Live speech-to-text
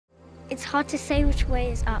It's hard to say which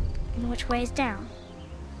way is up and which way is down.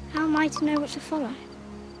 How am I to know what to follow?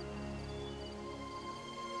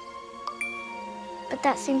 But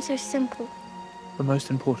that seems so simple. The most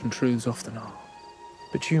important truths often are.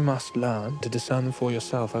 But you must learn to discern them for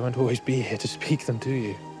yourself. I won't always be here to speak them to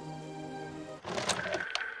you.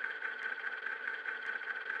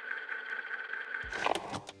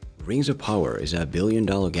 Rings of Power is a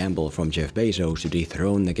billion-dollar gamble from Jeff Bezos to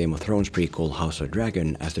dethrone the Game of Thrones prequel House of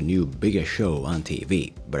Dragon as the new biggest show on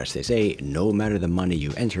TV. But as they say, no matter the money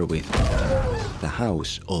you enter with, the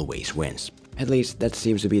house always wins. At least that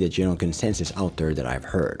seems to be the general consensus out there that I've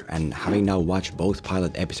heard, and having now watched both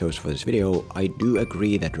pilot episodes for this video, I do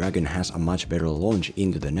agree that Dragon has a much better launch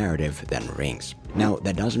into the narrative than Rings. Now,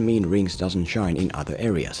 that doesn't mean Rings doesn't shine in other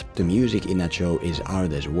areas. The music in that show is out of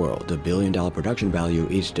this world, the billion-dollar production value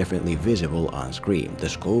is definitely visible on screen, the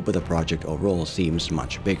scope of the project overall seems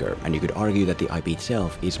much bigger, and you could argue that the IP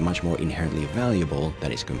itself is much more inherently valuable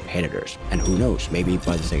than its competitors. And who knows, maybe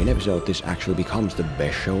by the second episode this actually becomes the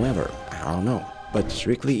best show ever. I don't know. But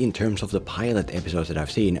strictly in terms of the pilot episodes that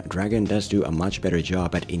I've seen, Dragon does do a much better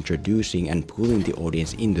job at introducing and pulling the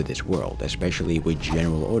audience into this world, especially with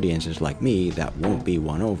general audiences like me that won't be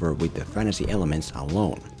won over with the fantasy elements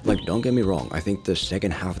alone. Like, don't get me wrong, I think the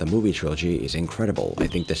second half of the movie trilogy is incredible. I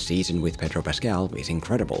think the season with Pedro Pascal is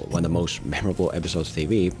incredible, one of the most memorable episodes of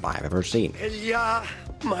TV I've ever seen. Elia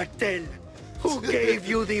Martel, who gave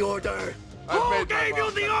you the order? Who gave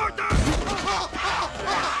you the order?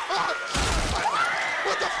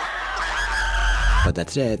 But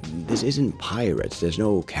that said, this isn't pirates, there's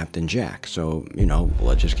no Captain Jack, so, you know,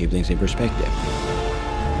 let's just keep things in perspective.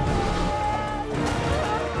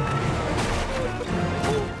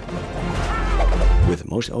 With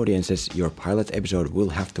most audiences, your pilot episode will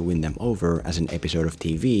have to win them over as an episode of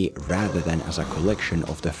TV rather than as a collection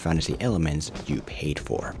of the fantasy elements you paid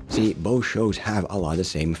for. See, both shows have a lot of the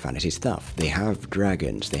same fantasy stuff. They have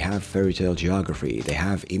dragons, they have fairy tale geography, they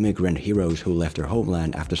have immigrant heroes who left their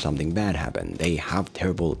homeland after something bad happened, they have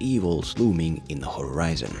terrible evils looming in the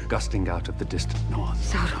horizon. Gusting out of the distant north.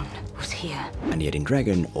 Sauron was here. And yet in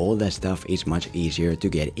Dragon, all that stuff is much easier to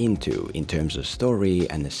get into in terms of story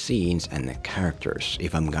and the scenes and the characters.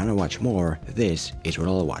 If I'm gonna watch more, this is what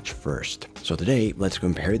I'll watch first. So today, let's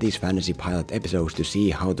compare these fantasy pilot episodes to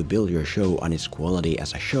see how to build your show on its quality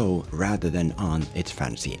as a show rather than on its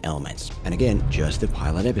fantasy elements. And again, just the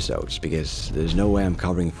pilot episodes, because there's no way I'm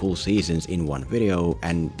covering full seasons in one video,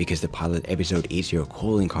 and because the pilot episode is your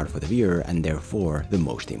calling card for the viewer and therefore the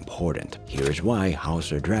most important. Here's why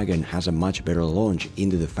House of Dragon has a much better launch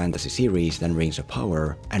into the fantasy series than Rings of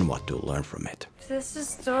Power and what to learn from it. This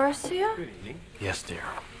is Dorothea? Yes, dear.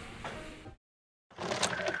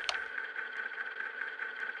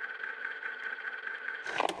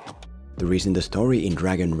 The reason the story in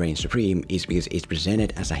Dragon reigns supreme is because it's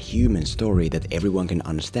presented as a human story that everyone can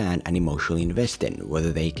understand and emotionally invest in,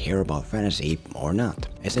 whether they care about fantasy or not.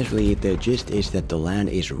 Essentially, the gist is that the land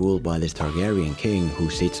is ruled by this Targaryen king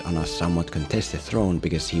who sits on a somewhat contested throne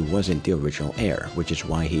because he wasn't the original heir, which is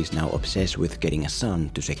why he's now obsessed with getting a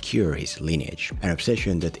son to secure his lineage. An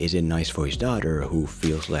obsession that isn't nice for his daughter, who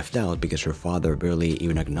feels left out because her father barely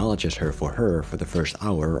even acknowledges her for the first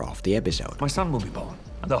hour of the episode. My son will be born,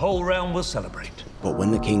 and the whole realm will celebrate. But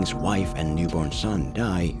when the king's wife and newborn son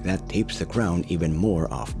die, that tips the crown even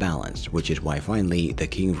more off balance, which is why finally the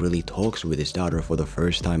king really talks with his daughter for the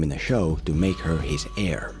first time in the show to make her his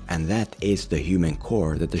heir. And that is the human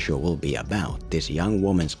core that the show will be about, this young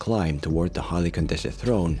woman's climb toward the highly contested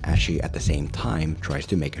throne as she at the same time tries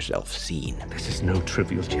to make herself seen. This is no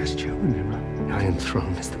trivial gesture. The Iron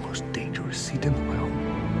Throne is the most dangerous seat in the realm.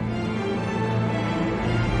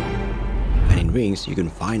 And in Rings, you can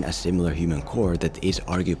find a similar human core that is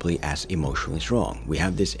arguably as emotionally strong. We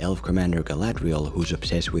have this elf commander Galadriel who's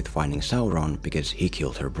obsessed with finding Sauron because he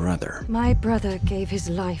killed her brother. My brother gave his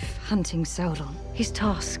life hunting Sauron. His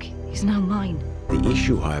task is now mine. The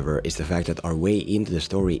issue, however, is the fact that our way into the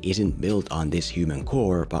story isn't built on this human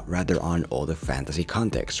core, but rather on all the fantasy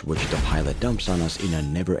context, which the pilot dumps on us in a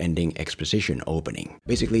never-ending exposition opening.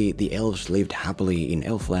 Basically, the elves lived happily in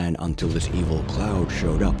Elfland until this evil cloud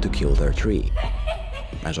showed up to kill their tree.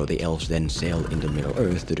 And so the elves then sailed into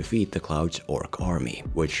Middle-earth to defeat the Cloud's orc army,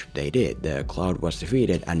 which they did. The Cloud was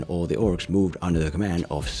defeated and all the orcs moved under the command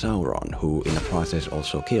of Sauron, who in the process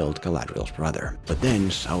also killed Galadriel's brother. But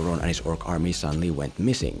then Sauron and his orc army suddenly went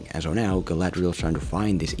missing, and so now Galadriel's trying to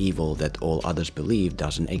find this evil that all others believe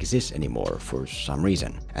doesn't exist anymore for some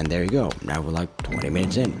reason. And there you go, now we're like 20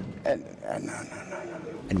 minutes in.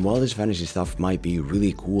 And while this fantasy stuff might be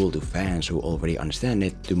really cool to fans who already understand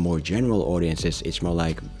it, to more general audiences it's more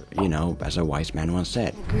like, You know, as a wise man once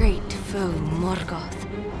said. The great foe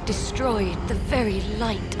Morgoth destroyed the very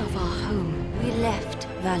light of our home. We left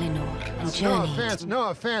Valinor and journeyed. No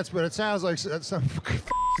offense, but it sounds like some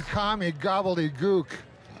commie gobbledygook.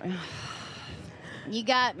 You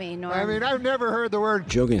got me, Norm. I mean, I've never heard the word.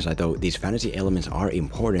 Joking aside though, these fantasy elements are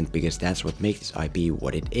important because that's what makes this IP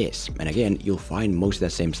what it is. And again, you'll find most of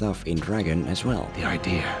that same stuff in Dragon as well. The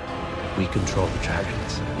idea we control the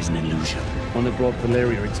dragons is an illusion. One that brought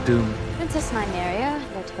Valyria its doom. Princess Nymeria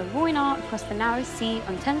led her Rhoynar across the narrow sea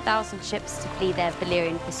on 10,000 ships to flee their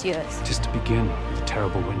Valyrian pursuers. Just to begin with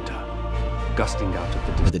terrible winter, gusting out of the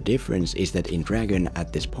distance. But the difference is that in Dragon,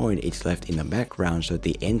 at this point, it's left in the background so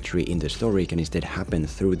the entry in the story can instead happen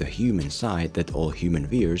through the human side that all human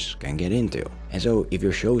viewers can get into. And so, if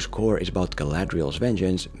your show's core is about Galadriel's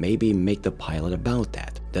vengeance, maybe make the pilot about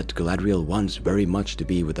that. That Galadriel wants very much to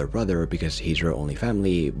be with her brother because he's her only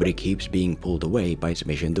family, but he keeps being pulled away by his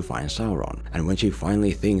mission to find Sauron. And when she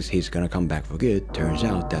finally thinks he's gonna come back for good, turns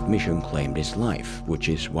out that mission claimed his life, which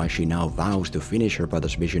is why she now vows to finish her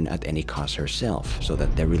brother's mission at any cost herself, so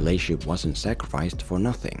that their relationship wasn't sacrificed for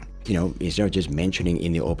nothing. You know, instead of just mentioning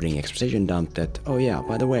in the opening exposition dump that, oh yeah,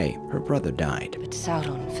 by the way, her brother died. But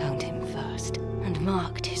Sauron found him first, and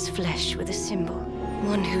marked his flesh with a symbol,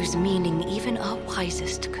 one whose meaning even our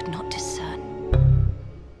wisest could not discern.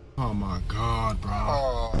 Oh my God, bro.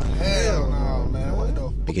 Oh, hell no, man. What the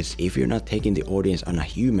Because if you're not taking the audience on a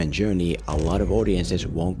human journey, a lot of audiences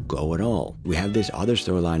won't go at all. We have this other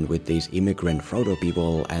storyline with these immigrant Frodo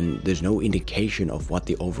people, and there's no indication of what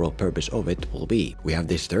the overall purpose of it will be. We have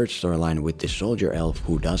this third storyline with the soldier elf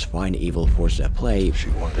who does find evil forces at play. She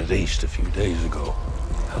wandered east a few days ago.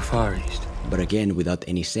 How far east? But again, without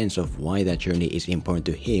any sense of why that journey is important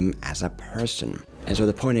to him as a person. And so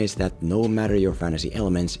the point is that no matter your fantasy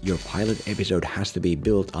elements, your pilot episode has to be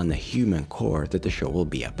built on the human core that the show will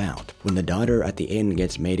be about. When the daughter at the end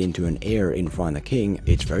gets made into an heir in front of the king,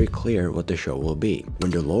 it's very clear what the show will be.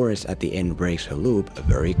 When Dolores at the end breaks her loop,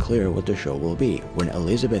 very clear what the show will be. When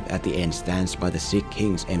Elizabeth at the end stands by the sick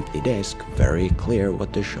king's empty desk, very clear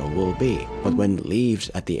what the show will be. But when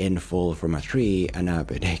leaves at the end fall from a tree and a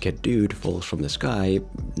naked dude falls from the sky,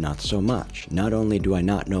 not so much. Not only do I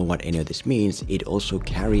not know what any of this means, it also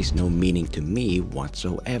carries no meaning to me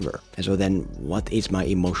whatsoever. And so then, what is my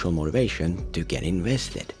emotional motivation to get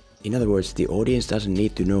invested? In other words, the audience doesn't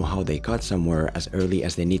need to know how they got somewhere as early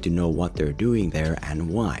as they need to know what they're doing there and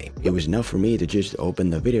why. It was enough for me to just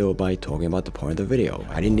open the video by talking about the point of the video.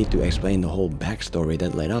 I didn't need to explain the whole backstory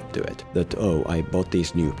that led up to it. That, oh, I bought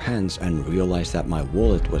these new pants and realized that my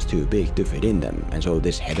wallet was too big to fit in them, and so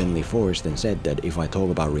this heavenly force then said that if I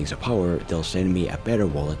talk about Rings of Power, they'll send me a better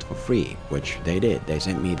wallet for free, which they did. They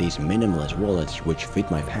sent me these minimalist wallets which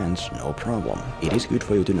fit my pants no problem. It is good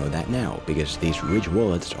for you to know that now, because these rich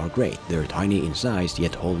wallets are great. They're tiny in size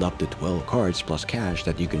yet hold up to 12 cards plus cash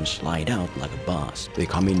that you can slide out like a boss. They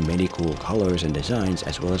come in many cool colors and designs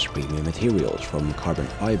as well as premium materials from carbon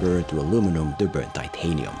fiber to aluminum to burnt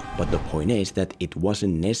titanium. But the point is that it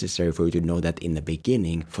wasn't necessary for you to know that in the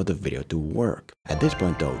beginning for the video to work. At this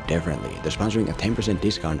point though, definitely, they're sponsoring a 10%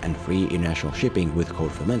 discount and free international shipping with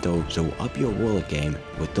code Filmento, so up your wallet game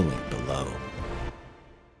with the link below.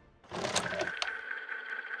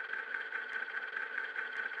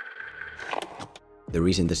 The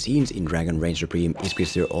reason the scenes in Dragon reign supreme is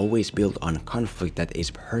because they're always built on conflict that is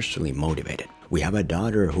personally motivated. We have a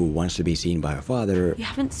daughter who wants to be seen by her father. You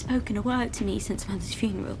haven't spoken a word to me since Mother's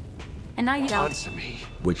funeral. And now you don't. Answer me.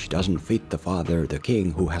 Which doesn't fit the father, the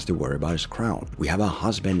king, who has to worry about his crown. We have a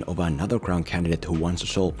husband of another crown candidate who wants to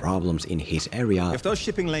solve problems in his area. If those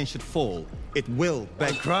shipping lanes should fall, it will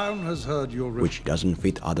beg. The crown has heard your which doesn't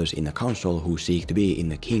fit others in the council who seek to be in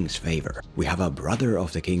the king's favor. We have a brother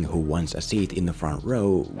of the king who wants a seat in the front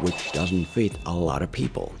row, which doesn't fit a lot of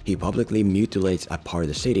people. He publicly mutilates a part of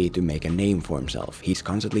the city to make a name for himself. He's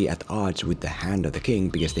constantly at odds with the hand of the king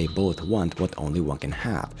because they both want what only one can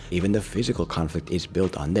have. Even the physical conflict is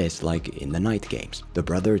built on this, like in the Night Games. The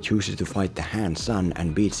brother chooses to fight the hand's son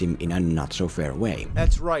and beats him in a not so fair way.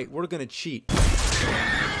 That's right, we're gonna cheat.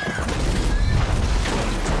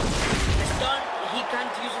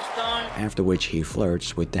 After which he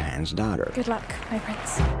flirts with the hand's daughter. Good luck, my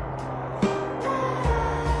prince.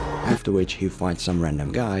 After which he fights some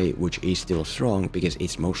random guy, which is still strong because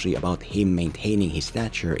it's mostly about him maintaining his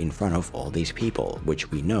stature in front of all these people,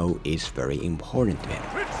 which we know is very important to him.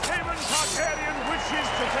 Targaryen wishes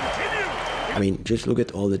to continue I mean, just look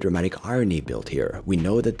at all the dramatic irony built here. We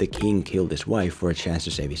know that the king killed his wife for a chance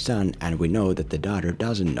to save his son, and we know that the daughter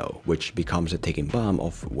doesn't know, which becomes a ticking bomb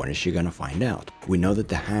of when is she gonna find out. We know that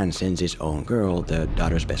the hand sends his own girl, the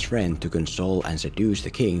daughter's best friend, to console and seduce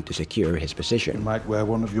the king to secure his position. You might wear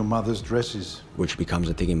one of your mother's dresses. Which becomes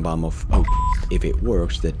a ticking bomb of, oh, if it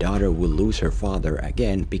works, the daughter will lose her father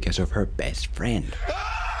again because of her best friend.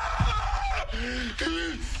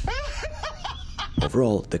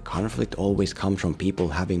 Overall, the conflict always comes from people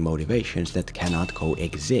having motivations that cannot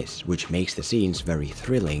coexist, which makes the scenes very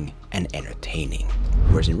thrilling and entertaining.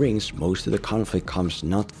 Whereas in Rings, most of the conflict comes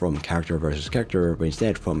not from character versus character, but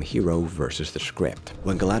instead from hero versus the script.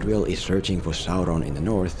 When Galadriel is searching for Sauron in the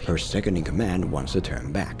north, her second-in-command wants to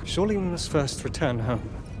turn back. Surely we must first return home,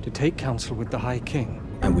 to take counsel with the High King.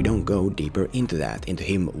 And we don't go deeper into that, into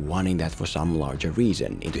him wanting that for some larger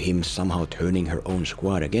reason, into him somehow turning her own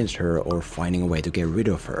squad against her or finding a way to get rid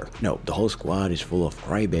of her. No, the whole squad is full of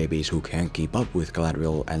crybabies who can't keep up with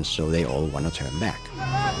Galadriel, and so they all want to turn back.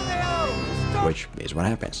 Which is what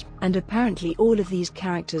happens. And apparently all of these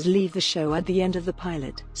characters leave the show at the end of the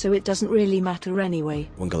pilot, so it doesn't really matter anyway.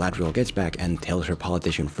 When Galadriel gets back and tells her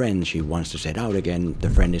politician friend she wants to set out again,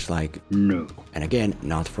 the friend is like, no. And again,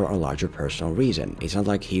 not for a larger personal reason. It's not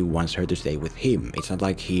like he wants her to stay with him. It's not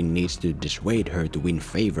like he needs to dissuade her to win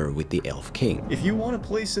favor with the Elf King. If you want a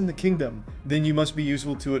place in the kingdom, then you must be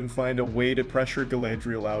useful to it and find a way to pressure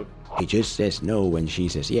Galadriel out. He just says no when she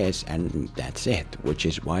says yes, and that's it, which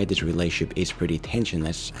is why this relationship is pretty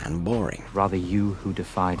tensionless and boring. Rather you who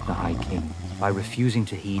defied the High King by refusing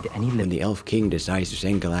to heed any limit. When the Elf King decides to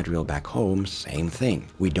send Galadriel back home, same thing.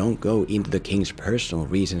 We don't go into the king's personal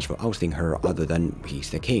reasons for ousting her other than he's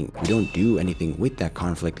the king. We don't do anything with that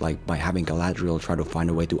conflict like by having Galadriel try to find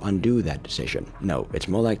a way to undo that decision. No, it's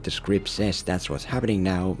more like the script says that's what's happening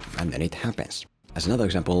now, and then it happens. As another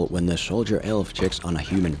example, when the soldier elf checks on a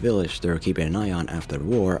human village they're keeping an eye on after the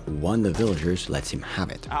war, one of the villagers lets him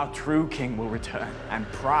have it. Our true king will return and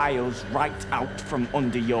pry us right out from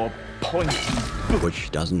under your pointy boot.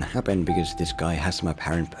 Which doesn't happen because this guy has some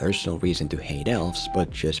apparent personal reason to hate elves, but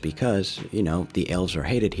just because, you know, the elves are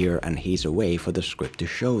hated here and he's a way for the script to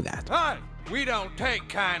show that. Hey, we don't take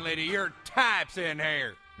kindly to your types in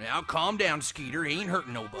here. Now calm down, Skeeter, he ain't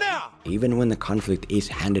hurting nobody. No. Even when the conflict is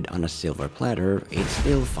handed on a silver platter, it's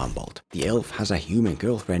still fumbled. The elf has a human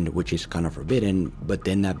girlfriend which is kind of forbidden, but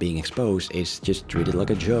then that being exposed is just treated like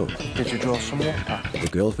a joke. Did you draw some water? The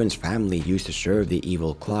girlfriend's family used to serve the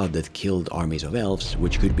evil cloud that killed armies of elves,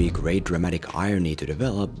 which could be great dramatic irony to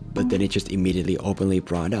develop, but then it just immediately openly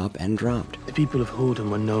brought up and dropped. The people of Húrin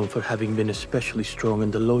were known for having been especially strong in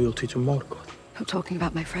their loyalty to Morgoth. I'm talking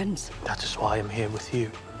about my friends. That is why I'm here with you.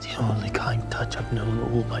 The only kind touch I've known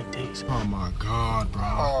all my days. Oh my God, bro.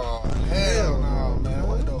 Oh, hell no, man.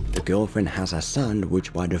 What the girlfriend has a son,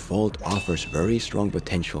 which by default offers very strong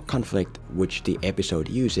potential conflict, which the episode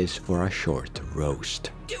uses for a short roast.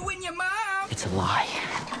 Doing your mom! It's a lie.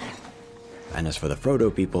 And as for the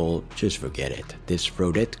Frodo people, just forget it. This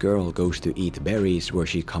Frodette girl goes to eat berries where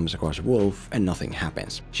she comes across a wolf and nothing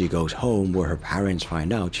happens. She goes home where her parents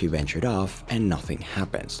find out she ventured off and nothing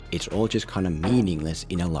happens. It's all just kind of meaningless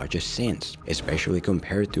in a larger sense, especially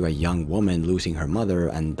compared to a young woman losing her mother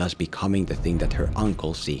and thus becoming the thing that her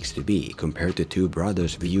uncle seeks to be, compared to two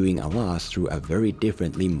brothers viewing a loss through a very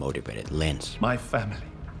differently motivated lens. My family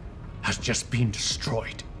has just been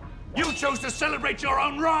destroyed. You chose to celebrate your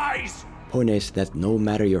own rise! Point is that no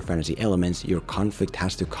matter your fantasy elements, your conflict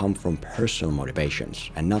has to come from personal motivations,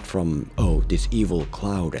 and not from, oh, this evil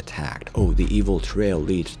cloud attacked, oh, the evil trail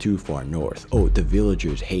leads too far north, oh, the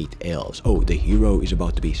villagers hate elves, oh, the hero is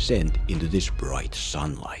about to be sent into this bright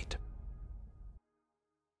sunlight.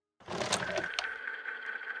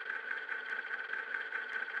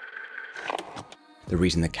 The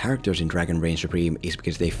reason the characters in Dragon reign supreme is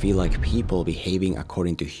because they feel like people behaving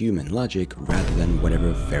according to human logic rather than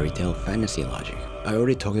whatever fairy tale fantasy logic. I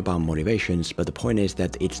already talked about motivations, but the point is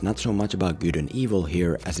that it's not so much about good and evil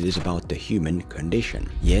here as it is about the human condition.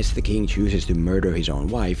 Yes, the king chooses to murder his own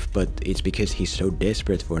wife, but it's because he's so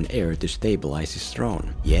desperate for an heir to stabilize his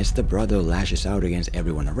throne. Yes, the brother lashes out against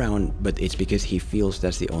everyone around, but it's because he feels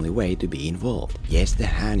that's the only way to be involved. Yes, the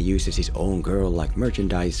hand uses his own girl like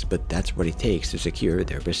merchandise, but that's what it takes to secure secure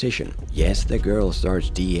their position. Yes, the girl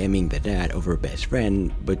starts DMing the dad of her best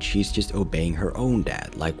friend, but she's just obeying her own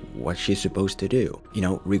dad, like what she's supposed to do. You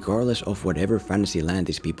know, regardless of whatever fantasy land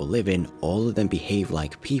these people live in, all of them behave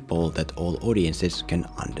like people that all audiences can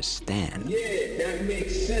understand. Yeah, that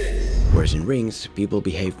makes sense. Whereas in Rings, people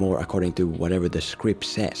behave more according to whatever the script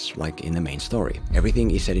says, like in the main story.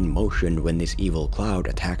 Everything is set in motion when this evil cloud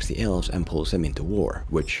attacks the elves and pulls them into war,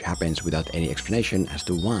 which happens without any explanation as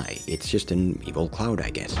to why. It's just an evil cloud, I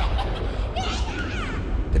guess.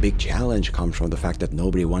 The big challenge comes from the fact that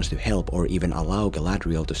nobody wants to help or even allow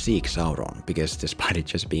Galadriel to seek Sauron, because despite it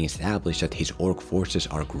just being established that his orc forces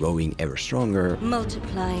are growing ever stronger,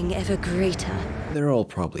 multiplying ever greater, they're all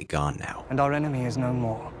probably gone now. And our enemy is no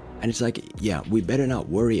more. And it's like, yeah, we better not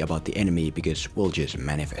worry about the enemy because we'll just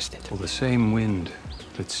manifest it. For the same wind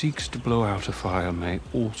that seeks to blow out a fire may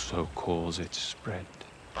also cause its spread.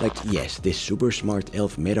 Like, yes, this super smart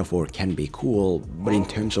elf metaphor can be cool, but in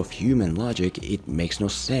terms of human logic, it makes no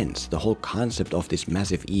sense. The whole concept of this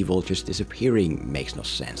massive evil just disappearing makes no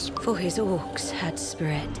sense. For his orcs had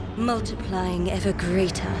spread, multiplying ever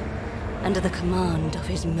greater, under the command of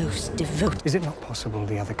his most devoted. Is it not possible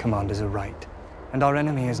the other commanders are right, and our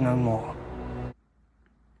enemy is no more?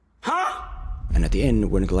 And at the end,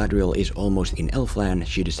 when Galadriel is almost in Elfland,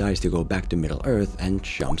 she decides to go back to Middle-earth and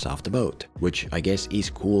jumps off the boat. Which I guess is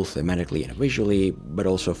cool thematically and visually, but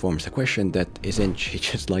also forms the question that isn't she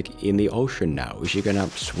just like in the ocean now? Is she gonna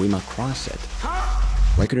swim across it?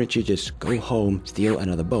 Why couldn't she just go home, steal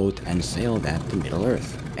another boat, and sail that to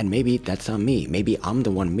Middle-earth? And maybe that's on me. Maybe I'm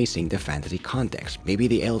the one missing the fantasy context. Maybe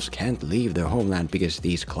the elves can't leave their homeland because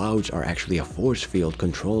these clouds are actually a force field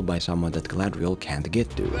controlled by someone that Galadriel can't get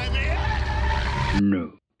to.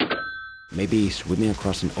 No. Maybe swimming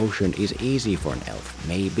across an ocean is easy for an elf.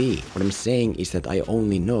 Maybe. What I'm saying is that I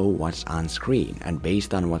only know what's on screen, and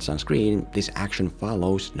based on what's on screen, this action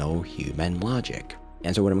follows no human logic.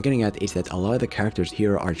 And so what I'm getting at is that a lot of the characters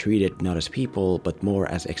here are treated not as people, but more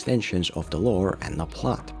as extensions of the lore and the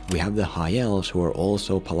plot. We have the high elves who are all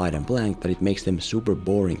so polite and blank that it makes them super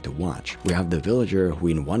boring to watch. We have the villager who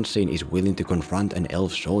in one scene is willing to confront an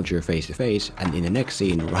elf soldier face to face, and in the next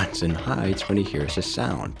scene runs and hides when he hears a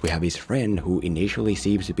sound. We have his friend who initially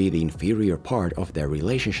seems to be the inferior part of their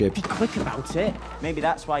relationship. Be quick about it. Maybe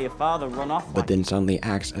that's why your father run off. But then suddenly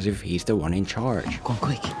acts as if he's the one in charge. Go on,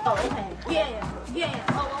 quick. Oh, okay. Yeah.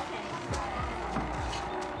 Oh,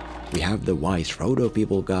 okay. We have the wise Frodo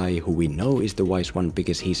people guy who we know is the wise one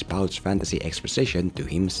because he spouts fantasy exposition to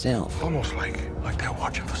himself. Almost like they're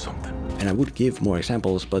watching for something. And I would give more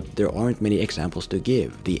examples, but there aren't many examples to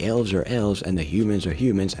give. The elves are elves and the humans are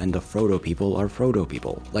humans and the Frodo people are Frodo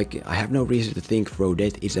people. Like, I have no reason to think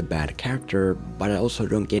Frodette is a bad character, but I also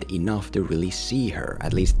don't get enough to really see her,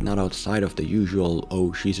 at least not outside of the usual,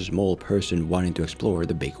 oh, she's a small person wanting to explore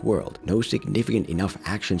the big world. No significant enough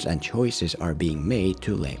actions and choices are being made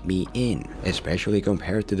to let me in, especially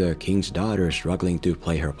compared to the king's daughter struggling to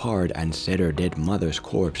play her part and set her dead mother's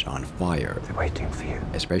corpse on fire. They're waiting for you.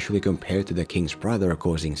 Especially compared to the king's brother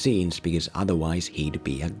causing scenes because otherwise he'd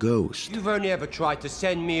be a ghost. You've only ever tried to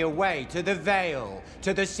send me away to the Vale,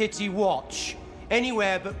 to the City Watch.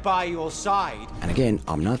 Anywhere but by your side. And again,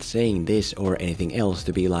 I'm not saying this or anything else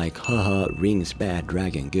to be like, haha, Rings bad,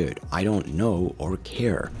 dragon good. I don't know or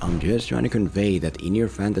care. I'm just trying to convey that in your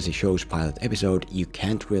fantasy show's pilot episode, you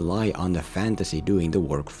can't rely on the fantasy doing the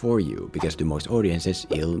work for you, because to most audiences,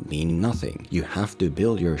 it'll mean nothing. You have to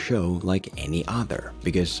build your show like any other,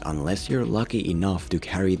 because unless you're lucky enough to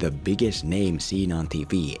carry the biggest name seen on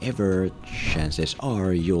TV ever, chances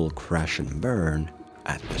are you'll crash and burn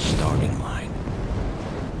at the starting line.